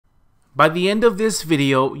By the end of this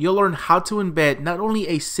video, you'll learn how to embed not only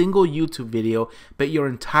a single YouTube video, but your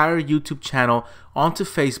entire YouTube channel onto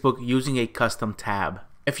Facebook using a custom tab.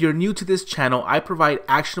 If you're new to this channel, I provide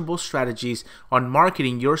actionable strategies on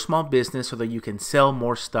marketing your small business so that you can sell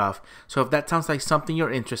more stuff. So if that sounds like something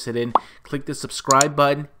you're interested in, click the subscribe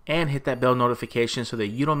button and hit that bell notification so that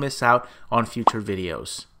you don't miss out on future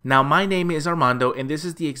videos. Now, my name is Armando, and this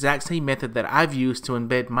is the exact same method that I've used to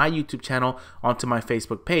embed my YouTube channel onto my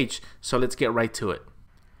Facebook page. So let's get right to it.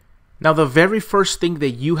 Now, the very first thing that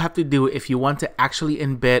you have to do if you want to actually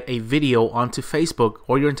embed a video onto Facebook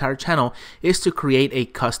or your entire channel is to create a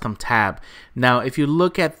custom tab. Now, if you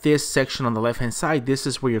look at this section on the left-hand side, this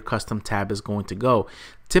is where your custom tab is going to go.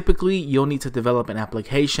 Typically, you'll need to develop an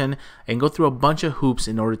application and go through a bunch of hoops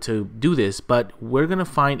in order to do this, but we're going to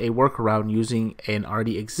find a workaround using an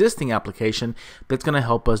already existing application that's going to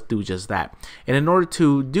help us do just that. And in order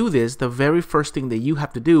to do this, the very first thing that you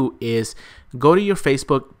have to do is go to your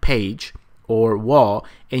Facebook page or wall,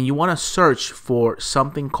 and you want to search for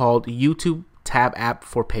something called YouTube Tab App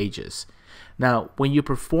for Pages. Now, when you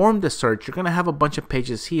perform the search, you're going to have a bunch of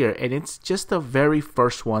pages here, and it's just the very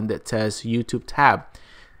first one that says YouTube Tab.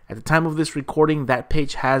 At the time of this recording, that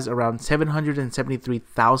page has around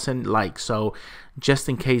 773,000 likes. So just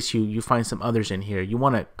in case you find some others in here, you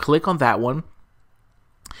want to click on that one.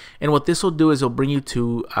 And what this will do is it'll bring you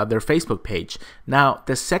to their Facebook page. Now,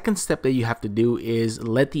 the second step that you have to do is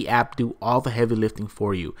let the app do all the heavy lifting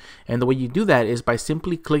for you. And the way you do that is by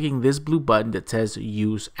simply clicking this blue button that says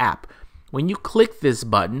Use App. When you click this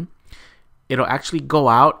button, it'll actually go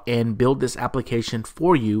out and build this application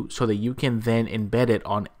for you so that you can then embed it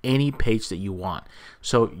on any page that you want.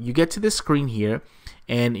 So you get to this screen here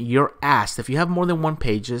and you're asked, if you have more than one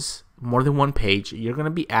page, you're going to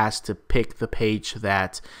be asked to pick the page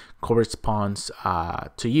that corresponds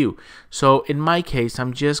to you. So in my case,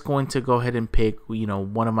 I'm just going to go ahead and pick,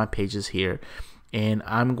 one of my pages here, and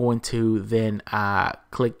I'm going to then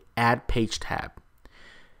click Add Page Tab.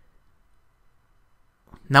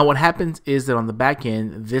 Now what happens is that on the back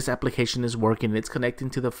end, this application is working. It's connecting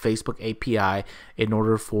to the Facebook API in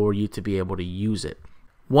order for you to be able to use it.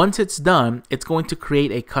 Once it's done, it's going to create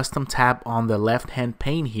a custom tab on the left-hand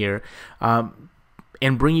pane here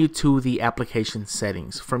and bring you to the application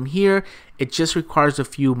settings. From here, it just requires a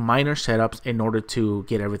few minor setups in order to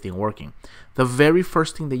get everything working. The very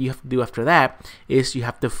first thing that you have to do after that is you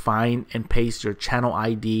have to find and paste your channel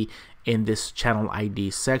ID in this channel ID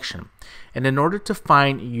section. And in order to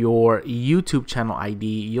find your YouTube channel ID,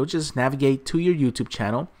 you'll just navigate to your YouTube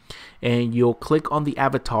channel and you'll click on the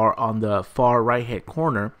avatar on the far right hand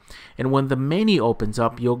corner. And when the menu opens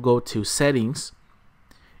up, you'll go to Settings,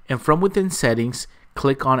 and from within Settings,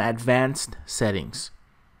 click on Advanced Settings.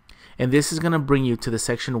 And this is going to bring you to the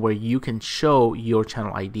section where you can show your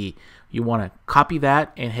channel ID. You want to copy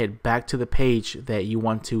that and head back to the page that you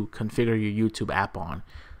want to configure your YouTube app on.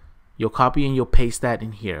 You'll copy and you'll paste that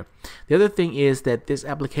in here. The other thing is that this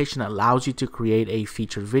application allows you to create a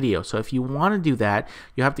featured video. So if you want to do that,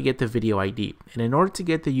 you have to get the video ID. And in order to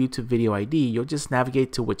get the YouTube video ID, you'll just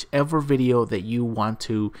navigate to whichever video that you want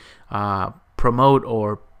to promote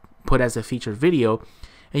or put as a featured video.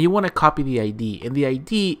 And you want to copy the ID. And the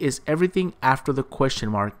ID is everything after the question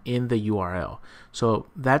mark in the URL. So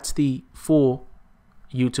that's the full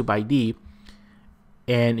YouTube ID.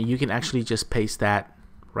 And you can actually just paste that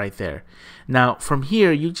right there. Now from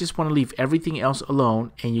here, you just want to leave everything else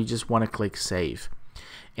alone and you just want to click Save.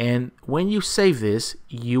 And when you save this,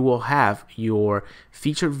 you will have your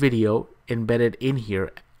featured video embedded in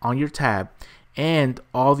here on your tab and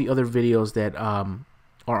all the other videos that are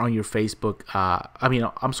on your Facebook on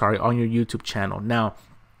your YouTube channel. Now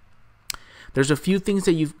there's a few things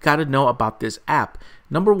that you've got to know about this app.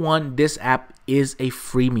 Number one, this app is a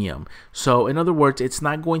freemium. So in other words, it's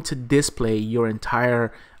not going to display your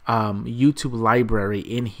entire YouTube library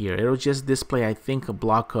in here. It'll just display, I think, a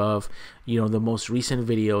block of, the most recent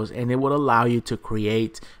videos, and it will allow you to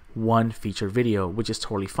create one featured video, which is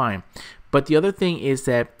totally fine. But the other thing is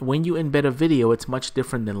that when you embed a video, it's much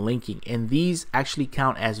different than linking, and these actually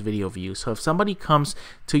count as video views. So if somebody comes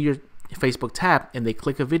to your Facebook tab and they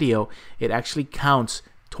click a video, it actually counts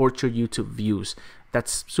towards your YouTube views.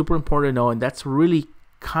 That's super important to know, and that's really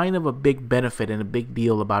kind of a big benefit and a big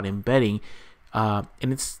deal about embedding. And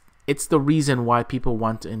it's the reason why people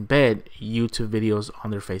want to embed YouTube videos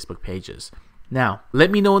on their Facebook pages. Now,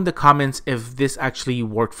 let me know in the comments if this actually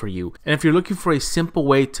worked for you. And if you're looking for a simple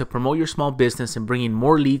way to promote your small business and bring in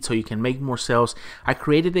more leads so you can make more sales, I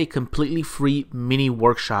created a completely free mini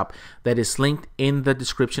workshop that is linked in the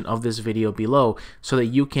description of this video below so that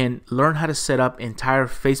you can learn how to set up entire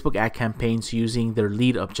Facebook ad campaigns using their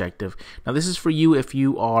lead objective. Now, this is for you if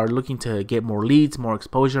you are looking to get more leads, more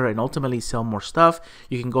exposure, and ultimately sell more stuff.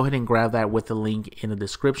 You can go ahead and grab that with the link in the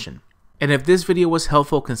description. And if this video was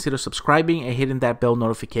helpful, consider subscribing and hitting that bell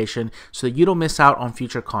notification so that you don't miss out on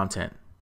future content.